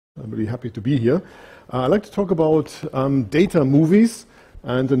I'm really happy to be here. I'd like to talk about data movies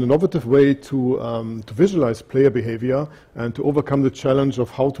and an innovative way to visualize player behavior and to overcome the challenge of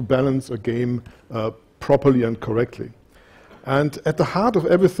how to balance a game properly and correctly. And at the heart of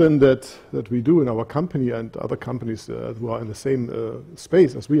everything that we do in our company and other companies who are in the same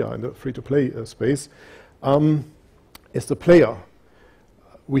space as we are, in the free-to-play space, is the player.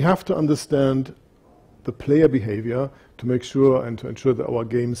 We have to understand the player behavior to make sure and to ensure that our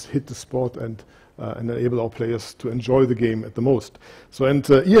games hit the spot and enable our players to enjoy the game at the most. So, and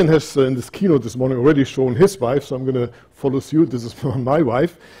Ian has in this keynote this morning already shown his wife, so I'm going to follow suit. This is my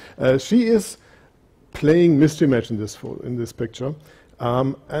wife. She is playing Mystery Match in this picture,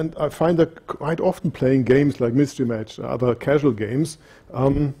 and I find her quite often playing games like Mystery Match, other casual games.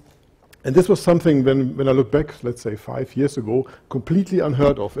 And this was something, when I look back, let's say 5 years ago, completely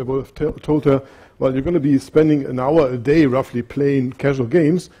unheard of. I would have told her, well, you're going to be spending an hour a day roughly playing casual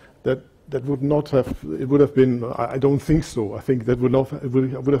games. That would not have, it would have been, I don't think so. I think that would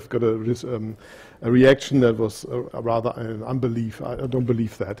have got a reaction that was rather an unbelief. I don't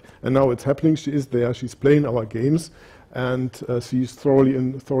believe that. And now it's happening. She is there. She's playing our games, and she's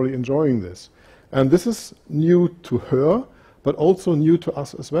thoroughly enjoying this. And this is new to her, but also new to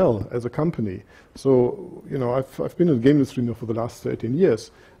us as well as a company. So, you know, I've been in the game industry now for the last 13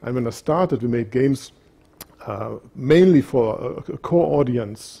 years. And when I started, we made games mainly for a core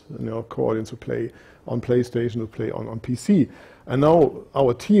audience, core audience who play on PlayStation, who play on PC. And now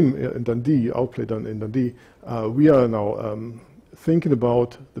our team in Dundee, Outplay in Dundee, we are now thinking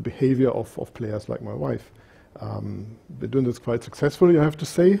about the behavior of players like my wife. We're doing this quite successfully, I have to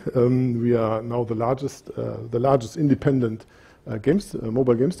say. We are now the largest independent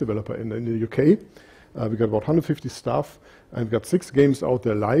mobile games developer in the UK. We got about 150 staff, and we've got 6 games out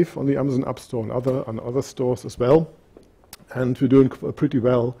there live on the Amazon App Store and other stores as well. And we're doing pretty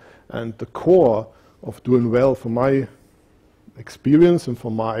well. And the core of doing well, from my experience and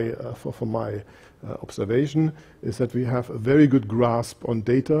from my observation, is that we have a very good grasp on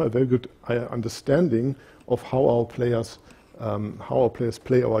data, a very good understanding of how our players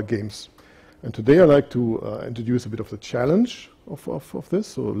play our games. And today I'd like to introduce a bit of the challenge of this,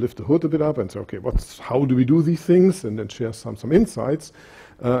 so lift the hood a bit up and say, okay, how do we do these things, and then share some insights.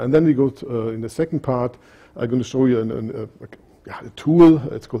 And then we go to, in the second part, I'm going to show you a tool.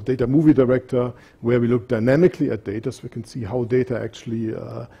 It's called Data Movie Director, where we look dynamically at data so we can see how data actually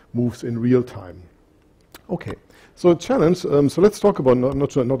moves in real time. Okay, so challenge. So let's talk about,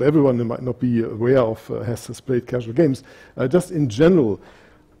 not everyone might not be aware of has played casual games. Just in general,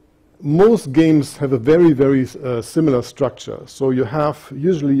 most games have a very, very similar structure. So you have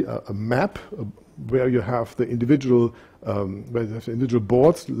usually a map where you have the individual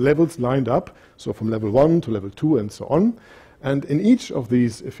boards, levels lined up. So from level 1 to level 2 and so on. And in each of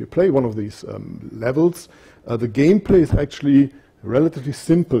these, if you play one of these levels, the gameplay is actually relatively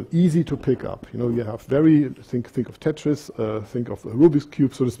simple, easy to pick up. You know, you have think of Tetris, think of a Rubik's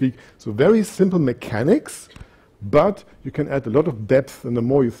Cube, so to speak. So very simple mechanics, but you can add a lot of depth, and the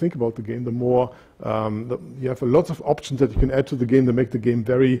more you think about the game, the more you have lots of options that you can add to the game that make the game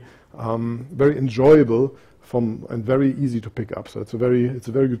very enjoyable and very easy to pick up. So it's a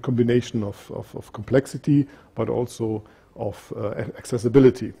very good combination of complexity, but also of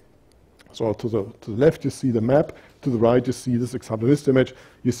accessibility. So to the left you see the map, to the right you see this example Mystery Match.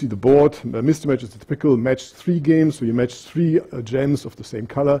 You see the board. Mystery Match is a typical match 3 game, so you match 3 gems of the same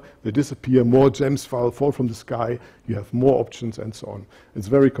color. They disappear, more gems fall from the sky, you have more options and so on. It's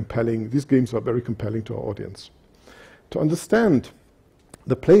very compelling. These games are very compelling to our audience. To understand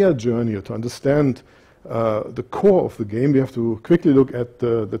the player journey, or to understand the core of the game, we have to quickly look at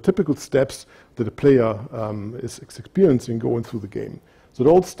the typical steps that a player is experiencing going through the game. So it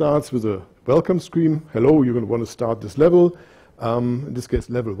all starts with a welcome screen. Hello, you're going to want to start this level. In this case,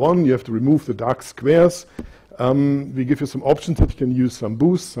 level 1. You have to remove the dark squares. We give you some options that you can use, some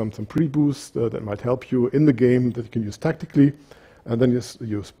boosts, some pre-boosts that might help you in the game that you can use tactically. And then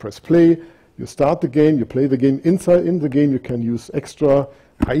you press play. You start the game. You play the game. In the game, you can use extra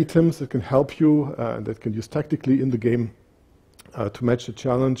items that can help you and that can use tactically in the game to match the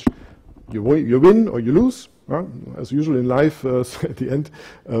challenge. You win or you lose. As usual in life, at the end,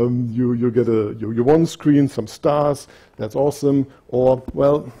 you get your one screen, some stars. That's awesome. Or,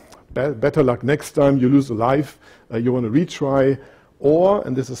 well, better luck next time. You lose a life. You want to retry. Or,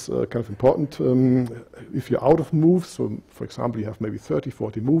 and this is kind of important, if you're out of moves, so for example, you have maybe 30,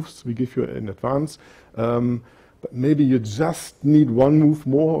 40 moves we give you in advance, but maybe you just need 1 move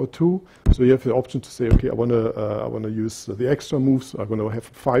more or 2. So you have the option to say, okay, I want to use the extra moves. I'm going to have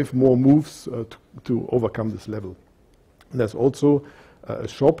 5 more moves to overcome this level. And there's also a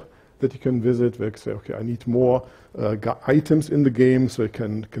shop that you can visit where you say, okay, I need more items in the game so I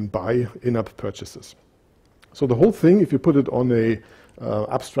can buy in-app purchases. So the whole thing, if you put it on a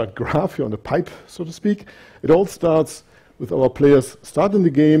abstract graph, on a pipe, so to speak, it all starts with our players starting the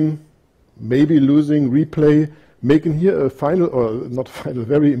game, maybe losing, replay, making here a final, or not final,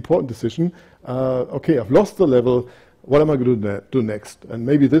 very important decision. Okay, I've lost the level, what am I going to do next? And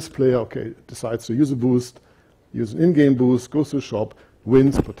maybe this player, okay, decides to use a boost, use an in-game boost, goes to the shop,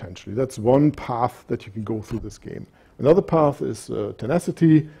 wins potentially. That's one path that you can go through this game. Another path is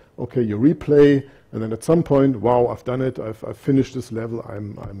tenacity. Okay, you replay, and then at some point, wow, I've done it. I've finished this level.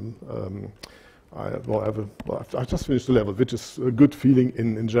 I've just finished the level, which is a good feeling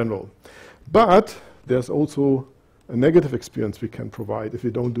in general. But there's also a negative experience we can provide if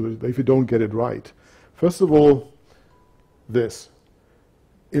you don't do it, if you don't get it right. First of all, this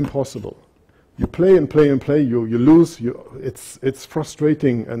impossible. You play and play and play, you lose, it's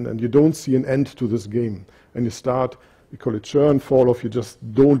frustrating, and you don't see an end to this game. And you start, we call it churn, fall off, you just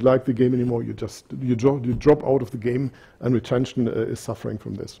don't like the game anymore, you drop out of the game, and retention is suffering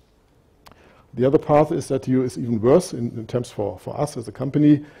from this. The other path is that is even worse in terms for us as a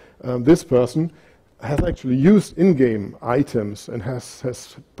company. This person has actually used in-game items and has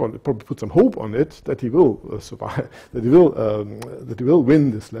probably put some hope on it that he will survive, that he will win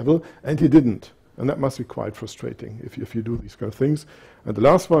this level, and he didn't. And that must be quite frustrating if you do these kind of things. And the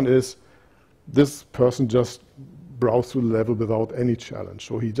last one is this person just browsed through the level without any challenge.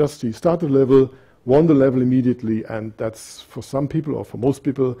 So he started the level, won the level immediately, and that's for some people or for most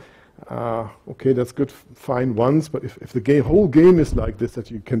people, okay, that's good, fine once, but if the whole game is like this,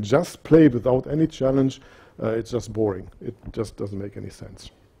 that you can just play without any challenge, it's just boring. It just doesn't make any sense.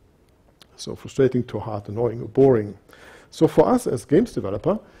 So frustrating, too hard, annoying, or boring. So for us as games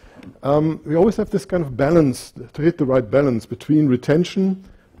developer, we always have this kind of balance, to hit the right balance between retention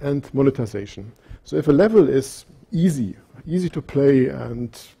and monetization. So if a level is easy to play,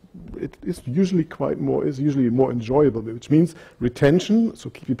 and it is usually more enjoyable, which means retention, so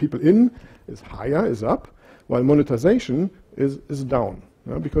keeping people in, is higher, is up, while monetization is down.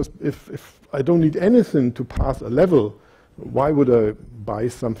 Because if I don't need anything to pass a level, why would I buy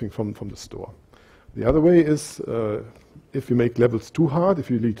something from the store? The other way is if you make levels too hard,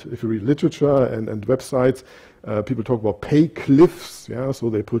 if you read literature and websites, people talk about pay cliffs, so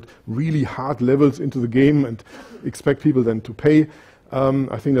they put really hard levels into the game and expect people then to pay.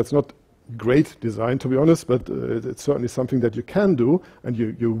 I think that's not great design, to be honest, but it's certainly something that you can do, and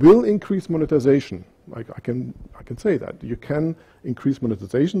you will increase monetization. I can say that. You can increase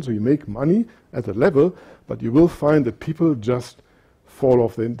monetization, so you make money at a level, but you will find that people just fall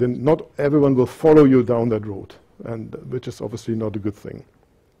off. Then not everyone will follow you down that road, and which is obviously not a good thing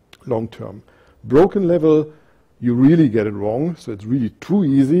long term. Broken level, you really get it wrong, so it's really too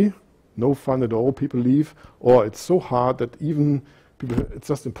easy, no fun at all, people leave, or it's so hard that even it's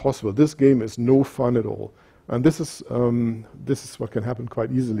just impossible. This game is no fun at all. And this is what can happen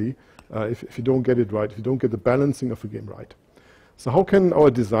quite easily if you don't get it right, if you don't get the balancing of the game right. So how can our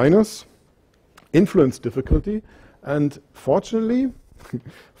designers influence difficulty? And fortunately,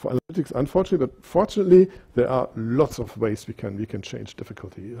 for analytics, unfortunately, but fortunately, there are lots of ways we can change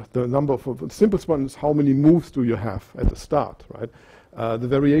difficulty. The simplest one is how many moves do you have at the start, right? The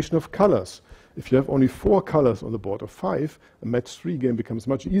variation of colors. If you have only 4 colors on the board, or 5, a match 3 game becomes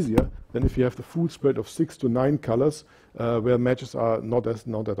much easier than if you have the full spread of 6 to 9 colors, where matches are not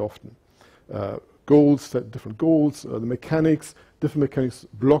that often. Goals, different goals, the mechanics, different mechanics,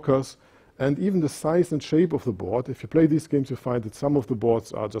 blockers, and even the size and shape of the board. If you play these games, you find that some of the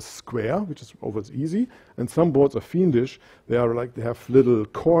boards are just square, which is always easy, and some boards are fiendish. They have little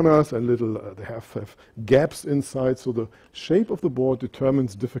corners and they have gaps inside. So the shape of the board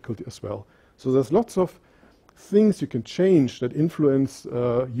determines difficulty as well. So there's lots of things you can change that influence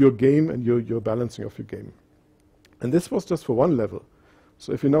your game and your balancing of your game. And this was just for one level.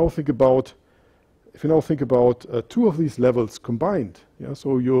 So if you now think about 2 of these levels combined,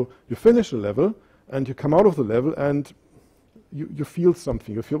 so you finish a level and you come out of the level and you feel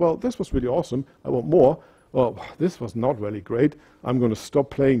something. You feel, well, this was really awesome, I want more. Well, this was not really great, I'm going to stop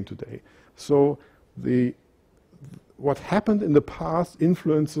playing today. So what happened in the past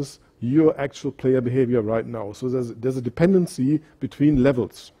influences your actual player behavior right now. So there's a dependency between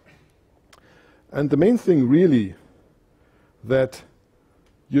levels. And the main thing really that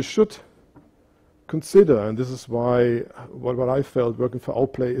you should consider, and this is why what I felt working for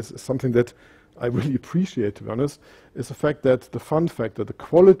Outplay is something that I really appreciate, to be honest, is the fact that the fun factor, the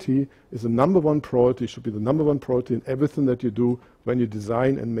quality is the #1 priority, should be the #1 priority in everything that you do when you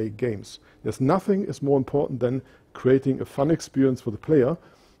design and make games. There's nothing is more important than creating a fun experience for the player.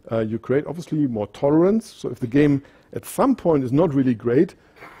 You create obviously more tolerance. So if the game at some point is not really great,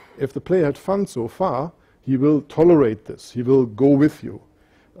 if the player had fun so far, he will tolerate this. He will go with you.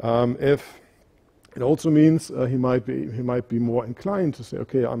 If it also means he might be more inclined to say,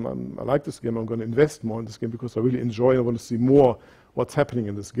 okay, I like this game. I'm going to invest more in this game because I really enjoy. I want to see more what's happening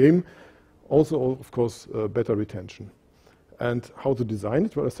in this game. Also, of course, better retention. And how to design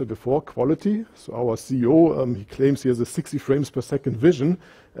it? Well, I said before, quality. So our CEO, he claims he has a 60 frames per second vision,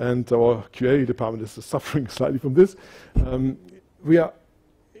 and our QA department is suffering slightly from this.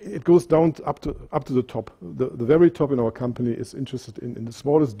 It goes down up to the top. The very top in our company is interested in the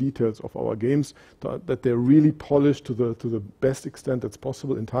smallest details of our games, that they're really polished to the best extent that's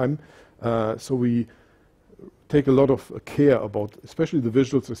possible in time. So we take a lot of care about, especially the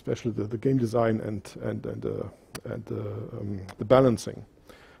visuals, especially the game design and the balancing.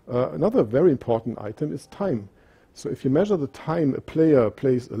 Another very important item is time. So if you measure the time a player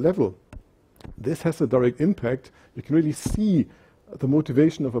plays a level, this has a direct impact. You can really see the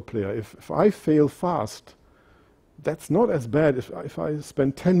motivation of a player. If I fail fast, that's not as bad if I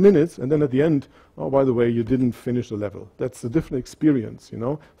spend 10 minutes and then at the end, oh, by the way, you didn't finish the level. That's a different experience, you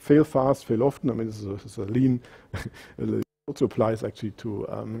know. Fail fast, fail often. I mean, this is a lean. It also applies actually to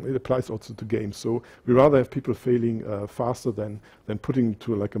it applies also to games. So we rather have people failing faster than putting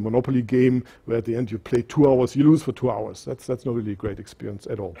to like a Monopoly game where at the end you play 2 hours, you lose for 2 hours. That's not really a great experience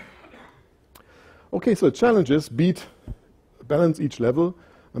at all. Okay, so the challenge is balance each level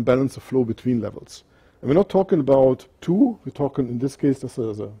and balance the flow between levels. And we're not talking about 2, we're talking, in this case,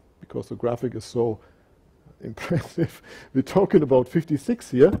 because the graphic is so impressive, we're talking about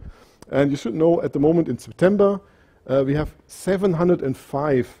 56 here. And you should know at the moment in September, we have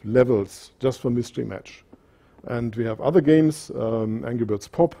 705 levels just for Mystery Match. And we have other games, Angry Birds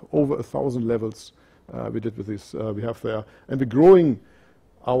Pop, over 1,000 levels we did with this, we have there. And we're growing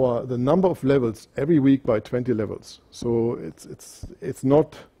the number of levels every week by 20 levels. So it's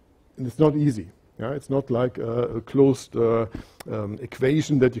not easy. Yeah? It's not like a closed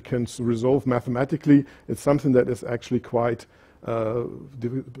equation that you can resolve mathematically. It's something that is actually quite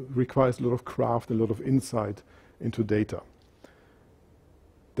requires a lot of craft, a lot of insight into data.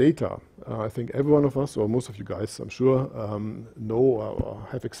 Data, I think every one of us, or most of you guys, I'm sure, know or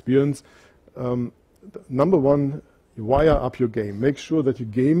have experience. Number one, you wire up your game. Make sure that your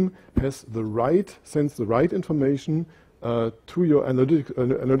game has sends the right information to your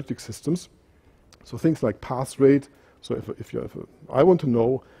analytic systems. So things like pass rate. So if I want to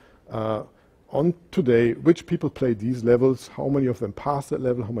know on today which people played these levels, how many of them passed that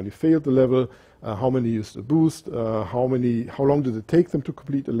level, how many failed the level, how many used a boost, how long did it take them to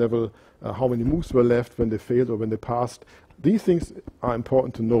complete a level, how many moves were left when they failed or when they passed. These things are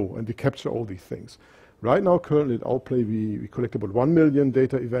important to know, and we capture all these things. Right now, currently at Outplay, we collect about 1 million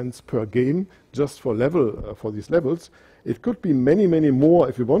data events per game just for these levels. It could be many, many more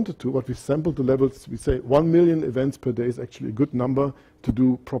if we wanted to, but we sampled the levels. We say 1 million events per day is actually a good number to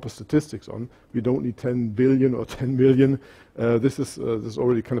do proper statistics on. We don't need 10 billion or 10 million. This is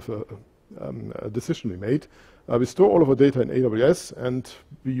already kind of a decision we made. We store all of our data in AWS, and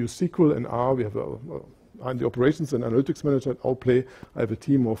we use SQL and R. We have I'm the operations and analytics manager at Outplay. I have a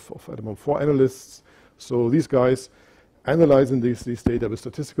team of at the moment 4 analysts. So these guys analyzing these data with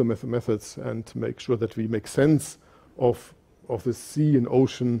statistical methods and make sure that we make sense of this sea and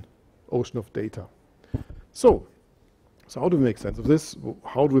ocean of data. So how do we make sense of this?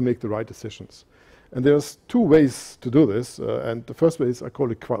 How do we make the right decisions? And there's 2 ways to do this. And the first way is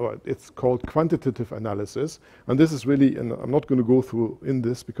it's called quantitative analysis. And this is really, and I'm not going to go through in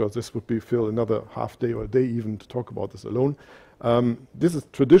this because this would be fill another half day or a day even to talk about this alone. This is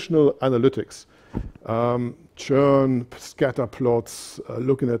traditional analytics. Churn, scatter plots,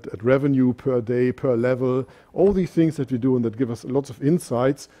 looking at revenue per day, per level, all these things that we do and that give us lots of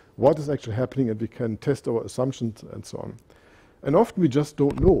insights, what is actually happening, and we can test our assumptions and so on. And often we just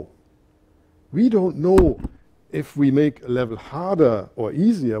don't know. We don't know if we make a level harder or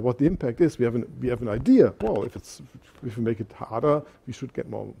easier, what the impact is. We have an idea. Well, if we make it harder, we should get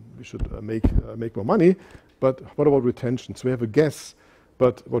more. We should make more money. But what about retention? So we have a guess.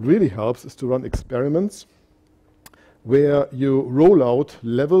 But what really helps is to run experiments where you roll out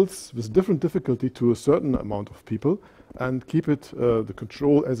levels with different difficulty to a certain amount of people and keep it the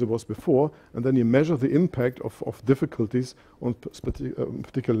control as it was before, and then you measure the impact of difficulties on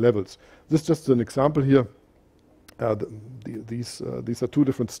particular levels. This is just an example here. These are 2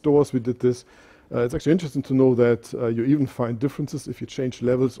 different stores we did this. It's actually interesting to know that you even find differences if you change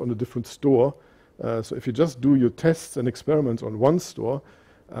levels on a different store. So if you just do your tests and experiments on one store,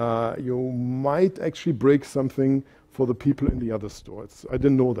 you might actually break something for the people in the other store. I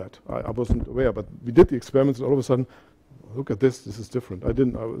didn't know that. I wasn't aware, but we did the experiments, and all of a sudden, look at this. This is different.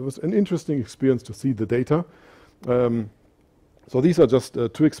 It was an interesting experience to see the data. So these are just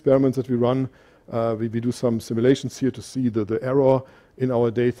 2 experiments that we run. We do some simulations here to see the error in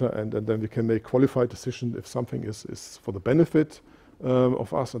our data, and then we can make qualified decision if something is for the benefit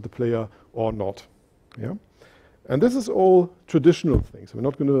of us and the player or not. Yeah, and this is all traditional things. We're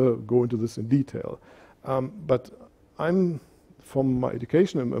not going to go into this in detail, but I'm, from my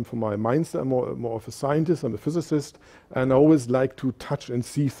education and from my mindset, I'm more of a scientist. I'm a physicist, and I always like to touch and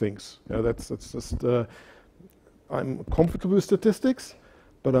see things. Yeah, that's just. I'm comfortable with statistics,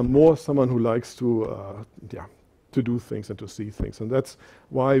 but I'm more someone who likes to do things and to see things, and that's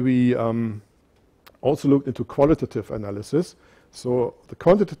why we also looked into qualitative analysis. So the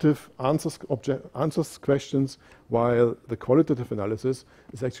quantitative answers questions, while the qualitative analysis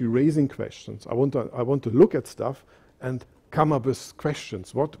is actually raising questions. I want to look at stuff and come up with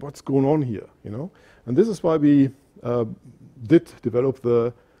questions. What's going on here? You know, and this is why we did develop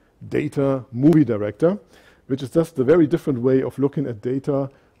the data movie director, which is just a very different way of looking at data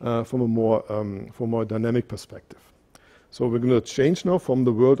from a more dynamic perspective. So we're going to change now from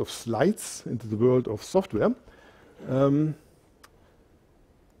the world of slides into the world of software.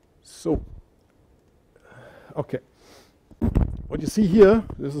 Okay. What you see here,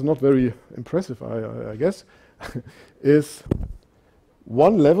 this is not very impressive, I guess, is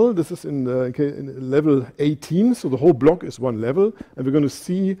one level. This is in level 18, so the whole block is one level, and we're going to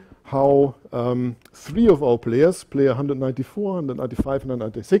see how 3 of our players, player 194, 195, and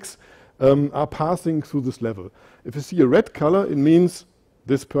 196, are passing through this level. If you see a red color, it means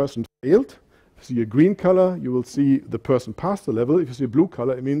this person failed. If you see a green color, you will see the person passed the level. If you see a blue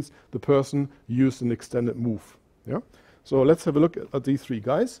color, it means the person used an extended move. Yeah. So let's have a look at these 3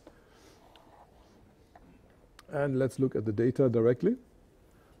 guys. And let's look at the data directly.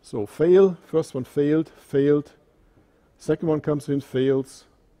 So fail, first one failed, failed. Second one comes in, fails.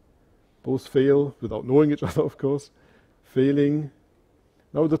 Both fail without knowing each other, of course. Failing.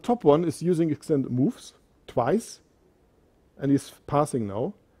 Now the top one is using extended moves twice, and he's passing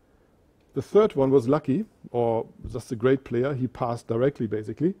now. The third one was lucky, or just a great player. He passed directly,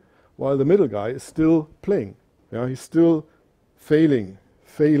 basically, while the middle guy is still playing. Yeah, he's still failing,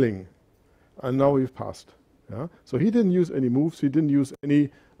 and now he's passed. Yeah? So he didn't use any moves. He didn't use any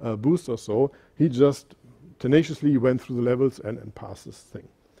boost or so. He just tenaciously went through the levels and passed this thing.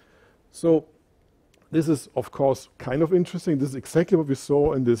 So this is, of course, kind of interesting. This is exactly what we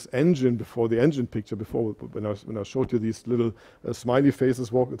saw in this engine before, the engine picture before, when I showed you these little smiley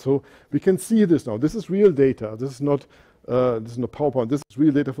faces walking. So we can see this now. This is real data. This is not PowerPoint. This is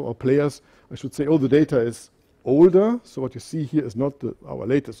real data from our players. I should say, the data is older. So what you see here is not our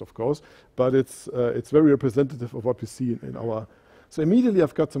latest, of course, but it's very representative of what we see in our. So immediately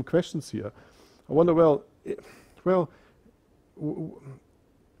I've got some questions here. I wonder, well,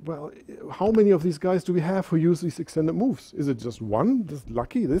 how many of these guys do we have who use these extended moves? Is it just one? Just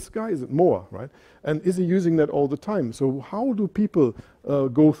lucky, this guy? Is it more, right? And is he using that all the time? So how do people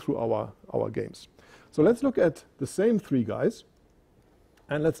go through our games? So let's look at the same 3 guys,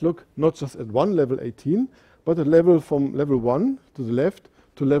 and let's look not just at one level 18, but at level from level 1 to the left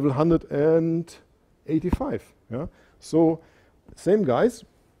to level 185. Yeah? So same guys.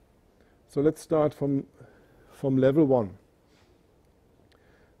 So let's start from level 1.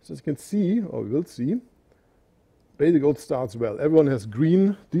 So as you can see, or we will see, basic gold starts well. Everyone has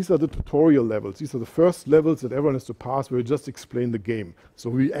green. These are the tutorial levels. These are the first levels that everyone has to pass where we just explain the game. So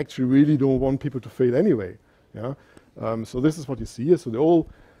we actually really don't want people to fail anyway. Yeah? So this is what you see here. So they all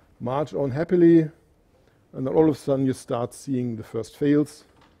march on happily, and then all of a sudden you start seeing the first fails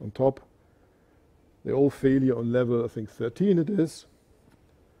on top. They all fail here on level, I think 13 it is.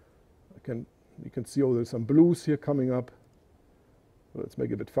 You can see, there's some blues here coming up. Let's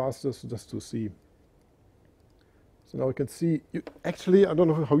make it a bit faster, so just to see. So now we can see, actually, I don't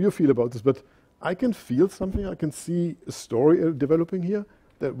know how you feel about this, but I can feel something. I can see a story developing here,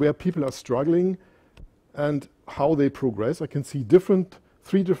 where people are struggling and how they progress. I can see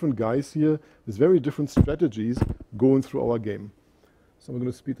 3 different guys here with very different strategies going through our game. So I'm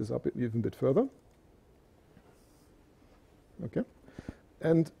going to speed this up even a bit further. Okay.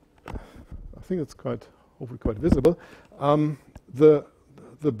 And I think it's hopefully quite visible.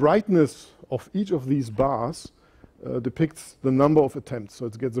 The brightness of each of these bars depicts the number of attempts. So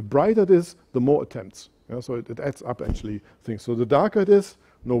the brighter it is, the more attempts. Yeah, so it adds up actually things. So the darker it is,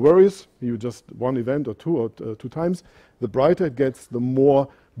 no worries. You just one event or two times. The brighter it gets, the more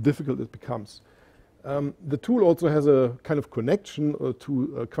difficult it becomes. The tool also has a kind of connection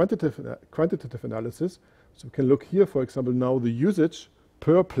to quantitative analysis. So we can look here, for example, now the usage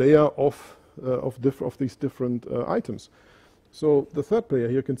per player of these different items. So the third player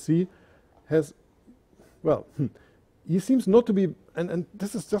here, you can see, has, well, he seems not to be, and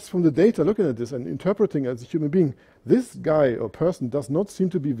this is just from the data, looking at this and interpreting as a human being, this guy or person does not seem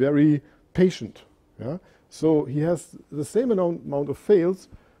to be very patient. Yeah? So he has the same amount of fails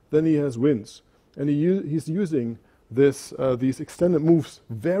than he has wins. And he's using these extended moves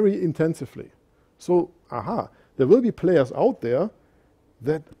very intensively. So, there will be players out there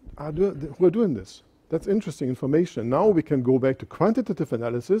that who are doing this. That's interesting information. Now we can go back to quantitative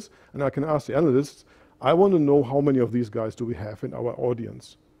analysis, and I can ask the analysts, I want to know how many of these guys do we have in our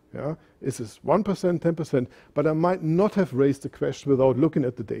audience. Yeah? Is this 1%, 10%? But I might not have raised the question without looking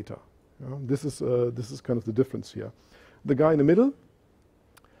at the data. Yeah? This is kind of the difference here. The guy in the middle,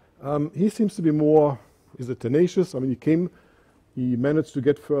 he seems to be more, is it tenacious? I mean, he managed to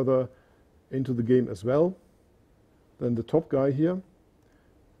get further into the game as well than the top guy here.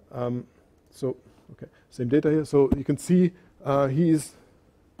 Okay, same data here. So you can see he is,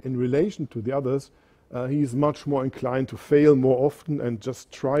 in relation to the others, he is much more inclined to fail more often and just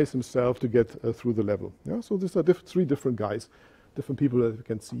tries himself to get through the level. Yeah? So these are three different guys, different people that you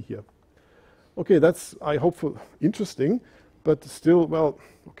can see here. Okay, that's, I hope, interesting, but still, well,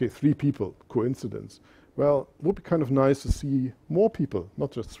 okay, 3 people, coincidence. Well, it would be kind of nice to see more people,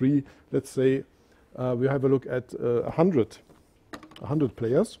 not just 3. Let's say we have a look at 100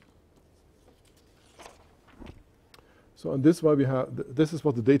 players. So on this, this is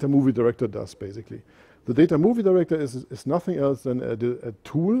what the data movie director does, basically. The data movie director is nothing else than a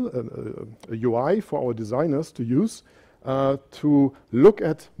tool, a UI for our designers to use to look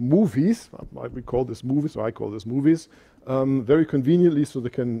at movies. We call this movies, or I call this movies, very conveniently, so they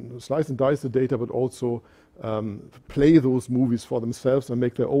can slice and dice the data, but also play those movies for themselves and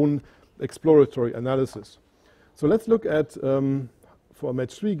make their own exploratory analysis. So let's look at, for a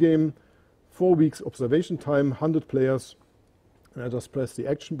match 3 game, 4 weeks observation time, 100 players, and I just press the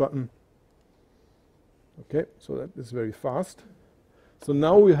action button. Okay, so that is very fast. So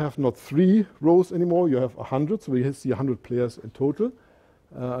now we have not 3 rows anymore, you have 100, so we see 100 players in total.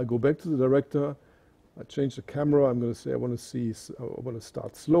 I go back to the director, I change the camera, I'm going to say I want to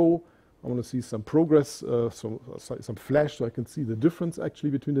start slow, I want to see some progress, some flash, so I can see the difference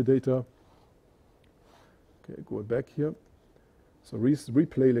actually between the data. Okay, go back here. So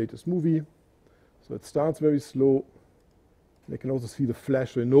replay latest movie. So it starts very slow. They can also see the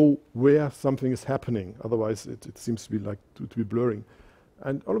flash, so they know where something is happening. Otherwise, it seems to be like to be blurring.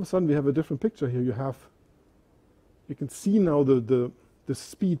 And all of a sudden, we have a different picture here. You can see now the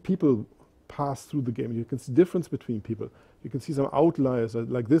speed people pass through the game. You can see difference between people. You can see some outliers,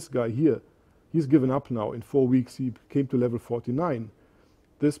 like this guy here. He's given up now. In 4 weeks, he came to level 49.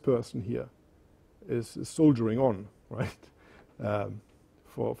 This person here is soldiering on, right,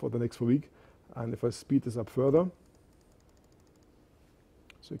 for the next 4 weeks. And if I speed this up further,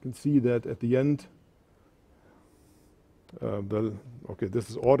 so you can see that at the end, okay, this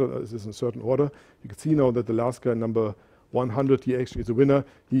is in a certain order. You can see now that the last guy, number 100, he actually is a winner.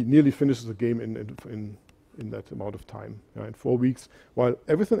 He nearly finishes the game in that amount of time, in 4 weeks. While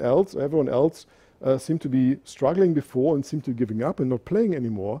everyone else seemed to be struggling before and seemed to be giving up and not playing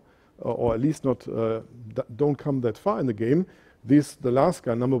anymore, or at least not don't come that far in the game. The last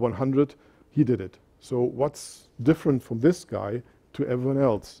guy, number 100, he did it. So what's different from this guy to everyone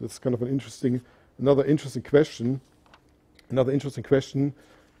else? That's kind of another interesting question. Another interesting question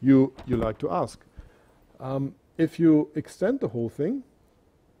you like to ask. If you extend the whole thing,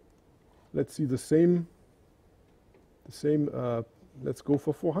 let's see the same. Let's go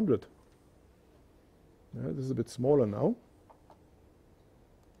for 400. This is a bit smaller now.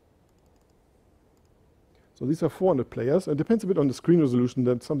 So these are 400 players. It depends a bit on the screen resolution.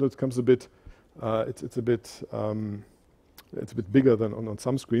 That sometimes comes a bit. It's a bit bigger than on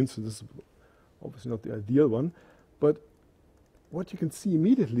some screens. So this is obviously not the ideal one. But what you can see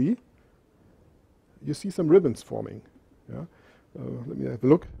immediately, you see some ribbons forming. Yeah. Let me have a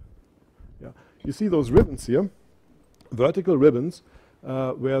look. Yeah. You see those ribbons here, vertical ribbons,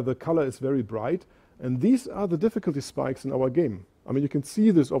 where the color is very bright. And these are the difficulty spikes in our game. I mean, you can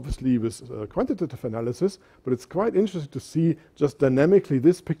see this obviously with quantitative analysis, but it's quite interesting to see just dynamically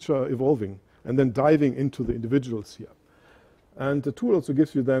this picture evolving and then diving into the individuals here. And the tool also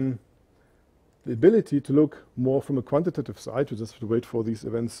gives you then the ability to look more from a quantitative side. You just have to wait for these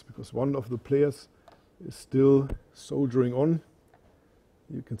events because one of the players is still soldiering on.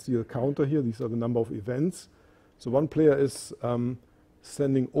 You can see the counter here. These are the number of events. So one player is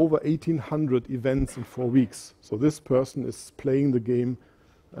sending over 1,800 events in 4 weeks. So this person is playing the game,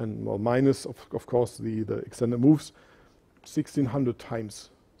 and well, minus of course the extended moves, 1,600 times.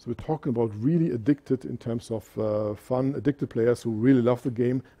 So we're talking about really addicted in terms of fun, addicted players who really love the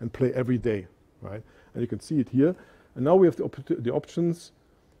game and play every day, right? And you can see it here. And now we have the options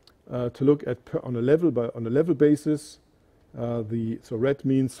to look at on a level basis. So red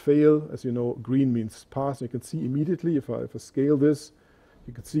means fail, as you know. Green means pass. And you can see immediately if I scale this,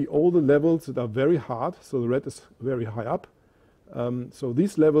 you can see all the levels that are very hard. So the red is very high up. So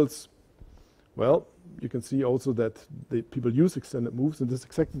these levels, well, you can see also that people use extended moves, and this is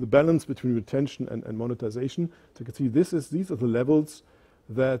exactly the balance between retention and monetization. So you can see these are the levels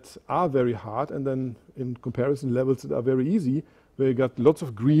that are very hard, and then in comparison levels that are very easy, where you got lots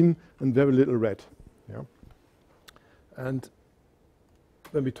of green and very little red. Yeah. And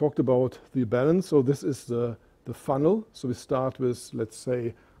when we talked about the balance, so this is the funnel. So we start with, let's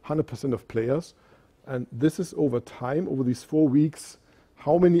say, 100% of players, and this is over time, over these 4 weeks,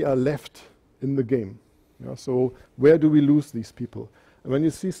 how many are left in the game. Yeah, so where do we lose these people? And when you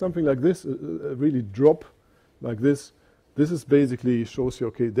see something like this, really drop like this, this is basically shows you,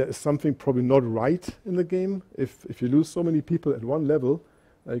 okay, there is something probably not right in the game. If you lose so many people at one level,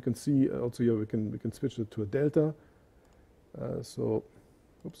 you can see also here we can switch it to a delta. So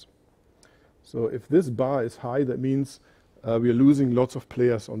if this bar is high, that means we are losing lots of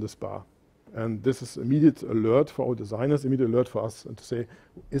players on this bar. And this is immediate alert for our designers, immediate alert for us, and to say,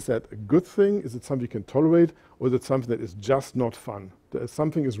 is that a good thing? Is it something you can tolerate? Or is it something that is just not fun?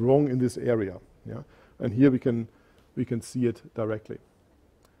 Something is wrong in this area. Yeah? And here we can see it directly.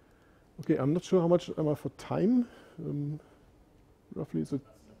 Okay, I'm not sure how much am I for time. Roughly, is it?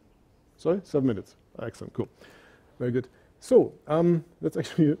 Sorry, 7 minutes. Excellent, cool. Very good. So that's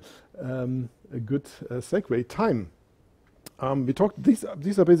actually a good segue. Time. We talked. These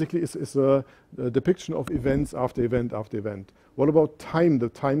are basically is a depiction of events after event after event. What about time? The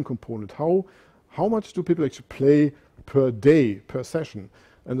time component. How much do people actually play per day, per session?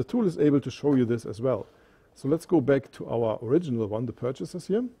 And the tool is able to show you this as well. So let's go back to our original one, the purchases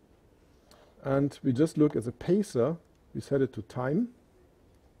here, and we just look at the pacer. We set it to time,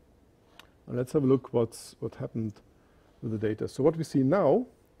 and let's have a look what happened with the data. So what we see now,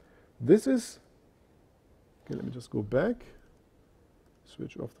 this is. Okay, let me just go back.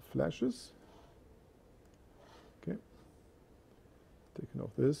 Switch off the flashes. Okay. Taking off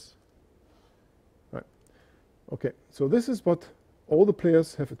this. Right. Okay, so this is what all the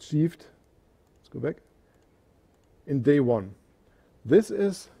players have achieved. Let's go back. In day one. This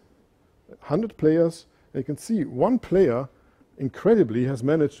is 100 players. And you can see one player, incredibly, has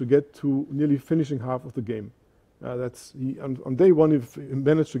managed to get to nearly finishing half of the game. On day one, he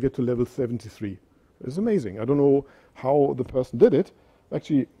managed to get to level 73. It's amazing. I don't know how the person did it.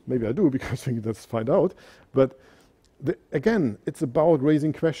 Actually, maybe I do, because let's find out. But again, it's about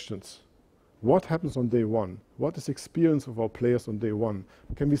raising questions. What happens on day one? What is the experience of our players on day one?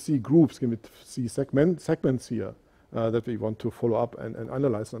 Can we see groups? Can we see segments here that we want to follow up and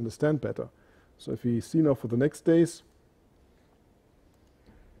analyze and understand better? So if we see now for the next days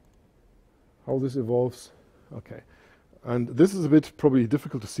how this evolves. Okay. And this is a bit probably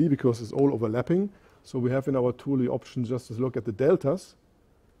difficult to see because it's all overlapping. So we have in our tool the option just to look at the deltas.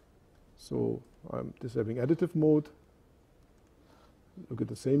 So I'm disabling additive mode. Look at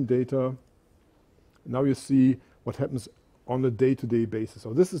the same data. Now you see what happens on a day-to-day basis.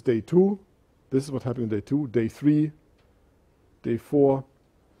 So this is day 2. This is what happened in day 2. Day 3. Day 4. You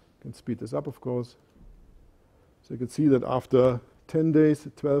can speed this up, of course. So you can see that after 10 days,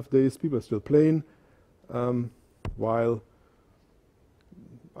 12 days, people are still playing. While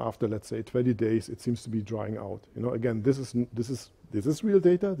after, let's say, 20 days, it seems to be drying out. You know, again, this is real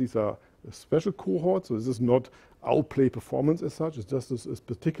data. These are a special cohort, so this is not outplay performance as such. It's just this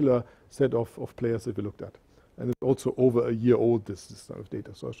particular set of players that we looked at, and it's also over a year old. This kind of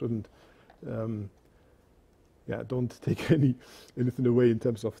data, so I shouldn't, don't take anything away in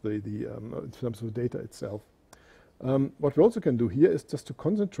terms of the data itself. What we also can do here is just to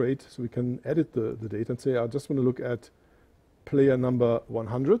concentrate, so we can edit the data and say, I just want to look at player number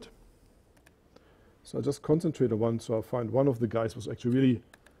 100. So I just concentrate on one, so I find one of the guys was actually really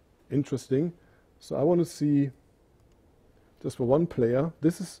interesting. So I want to see, just for one player,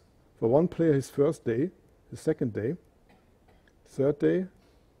 this is for one player his first day, his second day, third day,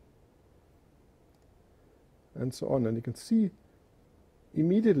 and so on. And you can see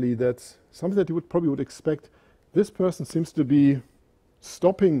immediately that's something that you probably would expect. This person seems to be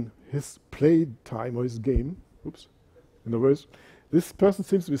stopping his play time or his game. Oops. In other words, this person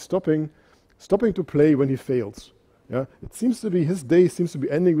seems to be stopping to play when he fails. Yeah? It seems to be, his day seems to be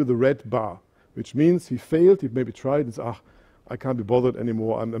ending with a red bar, which means he failed, he maybe tried, and said, I can't be bothered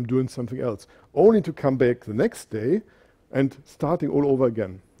anymore, I'm doing something else. Only to come back the next day and starting all over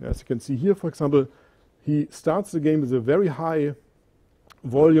again. As you can see here, for example, he starts the game with a very high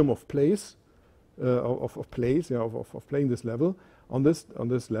volume of plays, of playing this level, on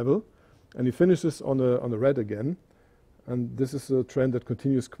this level, and he finishes on a red again. And this is a trend that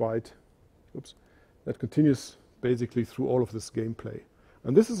continues that continues basically through all of this gameplay.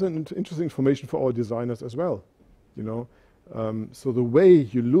 And this is an interesting information for our designers as well, you know. So the way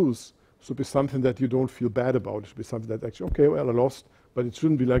you lose should be something that you don't feel bad about. It should be something that actually, okay, well, I lost, but it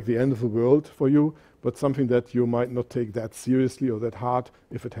shouldn't be like the end of the world for you, but something that you might not take that seriously or that hard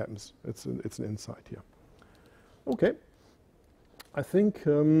if it happens. It's an insight here. Okay. I think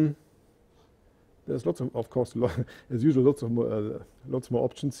there's lots of course, as usual, lots more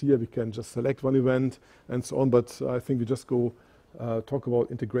options here. We can just select one event and so on, but I think we just go talk about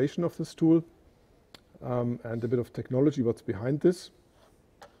integration of this tool and a bit of technology, what's behind this.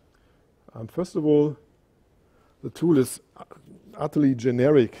 First of all, the tool is utterly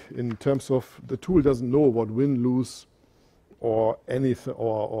generic in terms of the tool doesn't know what win, lose, or anything,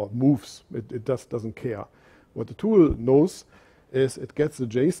 or moves. It just doesn't care. What the tool knows is it gets a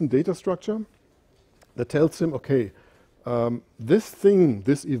JSON data structure that tells him, okay, this thing,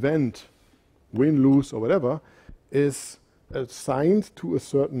 this event, win, lose, or whatever, is assigned to a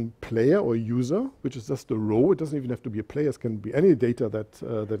certain player or user, which is just a row. It doesn't even have to be a player. It can be any data that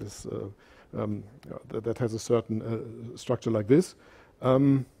that has a certain structure like this.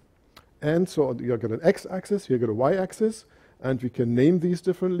 And so you got an x-axis, you got a y-axis, and we can name these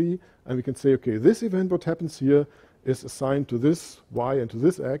differently, and we can say, okay, this event, what happens here, is assigned to this y and to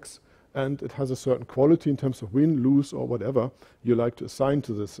this x, and it has a certain quality in terms of win, lose, or whatever you like to assign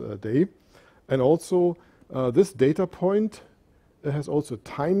to this day. And also, this data point has also a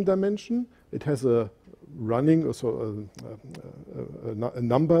time dimension. It has a running, also a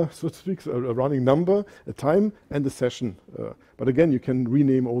number, so to speak, a running number, a time, and a session. But again, you can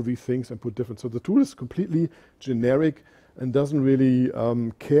rename all these things and put different. So the tool is completely generic and doesn't really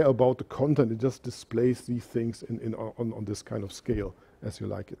care about the content. It just displays these things on this kind of scale as you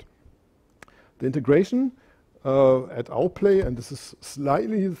like it. The integration at Outplay, and this is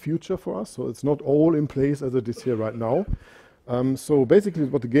slightly the future for us, so it's not all in place as it is here right now. So basically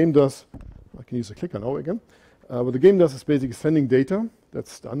what the game does, I can use a clicker now again. What the game does is basically sending data.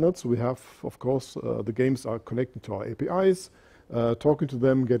 That's standard. So we have, of course, the games are connected to our APIs, talking to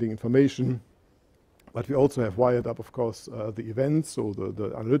them, getting information. But we also have wired up, of course, the events, so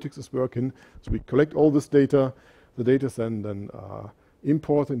the analytics is working. So we collect all this data. The data is then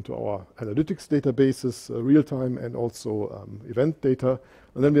imported into our analytics databases, real-time, and also event data.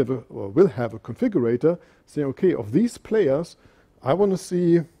 And then we have will have a configurator saying, okay, of these players, I want to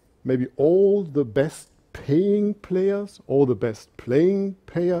see maybe all the best paying players, all the best playing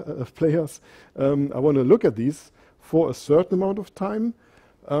players. I want to look at these for a certain amount of time.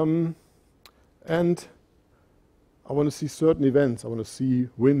 And I want to see certain events. I want to see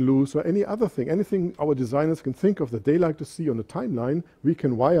win, lose, or any other thing. Anything our designers can think of that they like to see on the timeline, we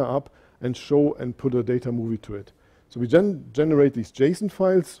can wire up and show and put a data movie to it. So we generate these JSON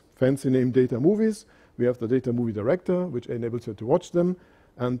files, fancy name data movies. We have the data movie director, which enables you to watch them.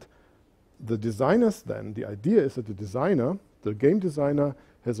 And the designers then, the idea is that the designer, the game designer,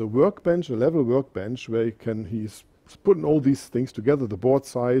 has a workbench, a level workbench, where he's putting all these things together, the board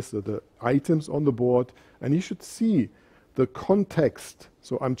size, the items on the board, and he should see the context.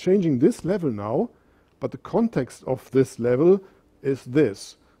 So I'm changing this level now, but the context of this level is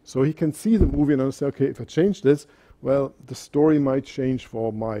this. So he can see the movie and say, okay, if I change this, well, the story might change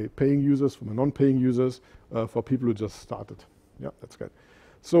for my paying users, for my non-paying users, for people who just started. Yeah, that's good.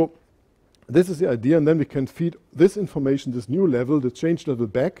 So this is the idea, and then we can feed this information, this new level, the change level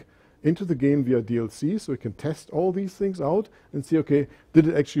back into the game via DLC, so we can test all these things out and see, okay, did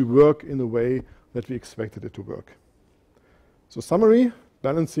it actually work in the way that we expected it to work? So summary,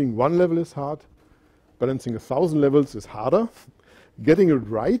 balancing one level is hard, balancing 1,000 levels is harder. Getting it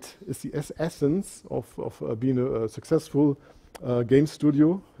right is the essence of being a successful game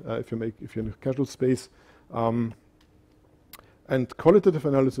studio, if you're in a casual space. And qualitative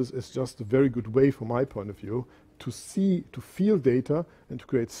analysis is just a very good way, from my point of view, to feel data and to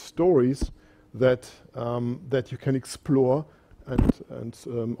create stories that you can explore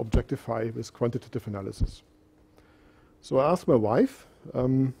and objectify with quantitative analysis. So I asked my wife,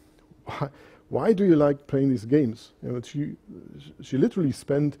 why do you like playing these games? You know, she literally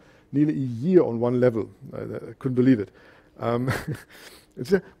spent nearly a year on one level. I couldn't believe it. She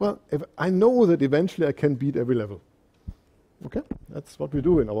said, well, I know that eventually I can beat every level. Okay, that's what we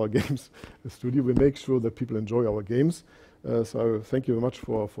do in our games studio. We make sure that people enjoy our games. So thank you very much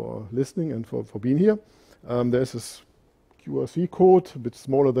for listening and for being here. There's this QRC code, a bit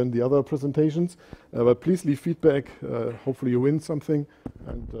smaller than the other presentations, but please leave feedback. Hopefully you win something,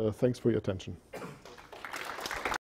 and thanks for your attention.